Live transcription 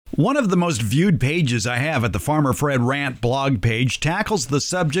One of the most viewed pages I have at the Farmer Fred Rant blog page tackles the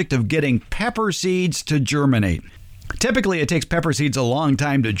subject of getting pepper seeds to germinate. Typically, it takes pepper seeds a long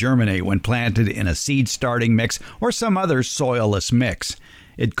time to germinate when planted in a seed starting mix or some other soilless mix.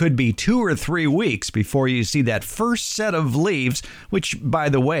 It could be 2 or 3 weeks before you see that first set of leaves, which, by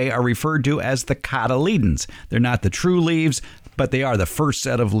the way, are referred to as the cotyledons. They're not the true leaves, but they are the first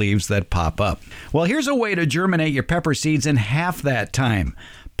set of leaves that pop up. Well, here's a way to germinate your pepper seeds in half that time.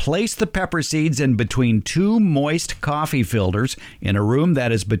 Place the pepper seeds in between 2 moist coffee filters in a room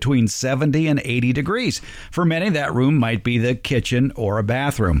that is between 70 and 80 degrees. For many, that room might be the kitchen or a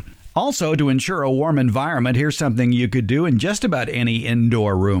bathroom. Also, to ensure a warm environment, here's something you could do in just about any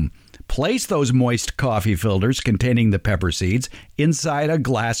indoor room. Place those moist coffee filters containing the pepper seeds inside a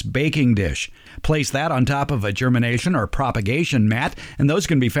glass baking dish. Place that on top of a germination or propagation mat, and those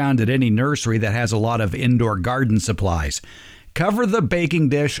can be found at any nursery that has a lot of indoor garden supplies. Cover the baking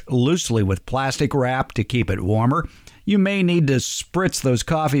dish loosely with plastic wrap to keep it warmer. You may need to spritz those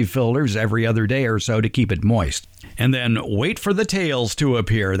coffee filters every other day or so to keep it moist. And then wait for the tails to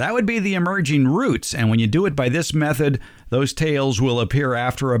appear. That would be the emerging roots, and when you do it by this method, those tails will appear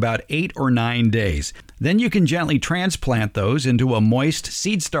after about 8 or 9 days. Then you can gently transplant those into a moist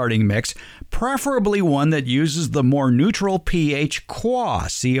seed starting mix, preferably one that uses the more neutral pH coir,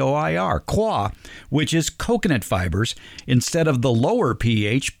 C-O-I-R, coir, which is coconut fibers, instead of the lower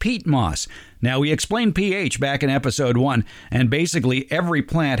pH peat moss. Now, we explained pH back in episode 1, and basically every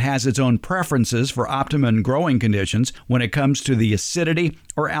plant has its own preferences for optimum growing conditions when it comes to the acidity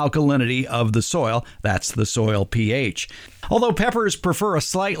or alkalinity of the soil. That's the soil pH. Although peppers prefer a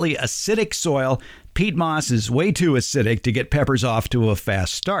slightly acidic soil, peat moss is way too acidic to get peppers off to a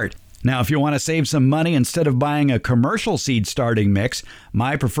fast start. Now, if you want to save some money, instead of buying a commercial seed starting mix,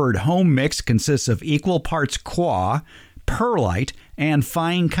 my preferred home mix consists of equal parts coir, perlite, and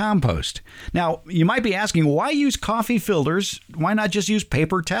fine compost. Now, you might be asking, why use coffee filters? Why not just use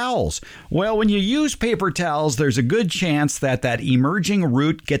paper towels? Well, when you use paper towels, there's a good chance that emerging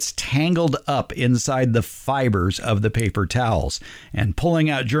root gets tangled up inside the fibers of the paper towels. And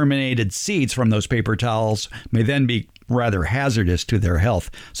pulling out germinated seeds from those paper towels may then be rather hazardous to their health.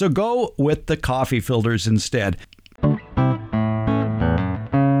 So go with the coffee filters instead.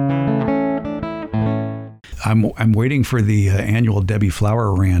 I'm waiting for the annual Debbie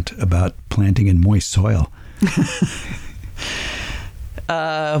Flower rant about planting in moist soil.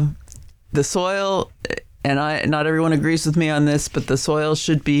 The soil, and not everyone agrees with me on this, but the soil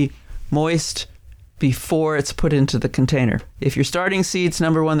should be moist before it's put into the container. If you're starting seeds,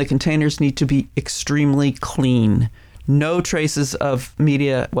 number one, the containers need to be extremely clean. No traces of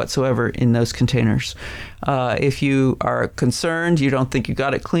media whatsoever in those containers. If you are concerned, you don't think you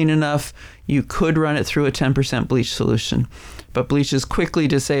got it clean enough, you could run it through a 10% bleach solution. But bleach is quickly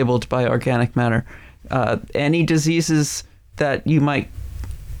disabled by organic matter. Any diseases that you might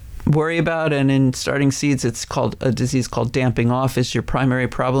worry about, and in starting seeds, it's called a disease called damping off is your primary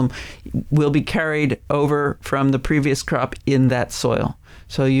problem, will be carried over from the previous crop in that soil.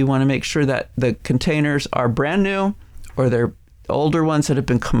 So you want to make sure that the containers are brand new, or they're older ones that have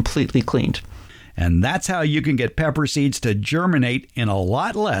been completely cleaned. And that's how you can get pepper seeds to germinate in a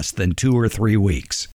lot less than 2 or 3 weeks.